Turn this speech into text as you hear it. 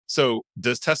So,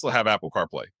 does Tesla have Apple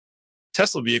CarPlay?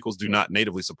 Tesla vehicles do not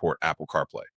natively support Apple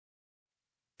CarPlay.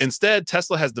 Instead,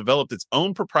 Tesla has developed its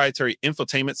own proprietary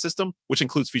infotainment system, which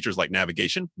includes features like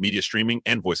navigation, media streaming,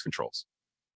 and voice controls.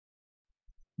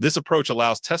 This approach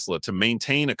allows Tesla to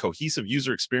maintain a cohesive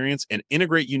user experience and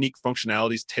integrate unique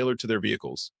functionalities tailored to their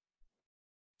vehicles.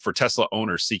 For Tesla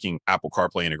owners seeking Apple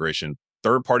CarPlay integration,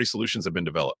 third-party solutions have been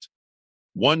developed.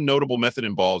 One notable method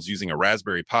involves using a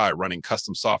Raspberry Pi running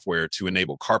custom software to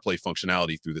enable CarPlay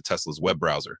functionality through the Tesla's web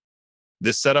browser.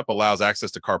 This setup allows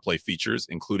access to CarPlay features,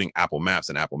 including Apple Maps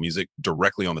and Apple Music,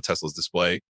 directly on the Tesla's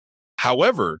display.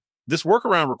 However, this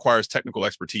workaround requires technical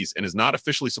expertise and is not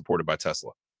officially supported by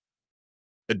Tesla.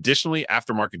 Additionally,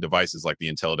 aftermarket devices like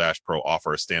the IntelliDash Pro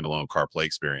offer a standalone CarPlay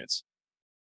experience.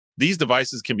 These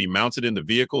devices can be mounted in the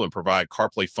vehicle and provide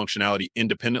CarPlay functionality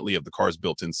independently of the car's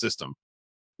built-in system.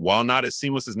 While not as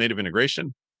seamless as native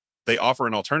integration, they offer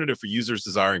an alternative for users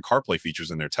desiring CarPlay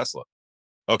features in their Tesla.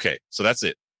 Okay, so that's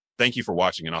it. Thank you for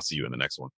watching, and I'll see you in the next one.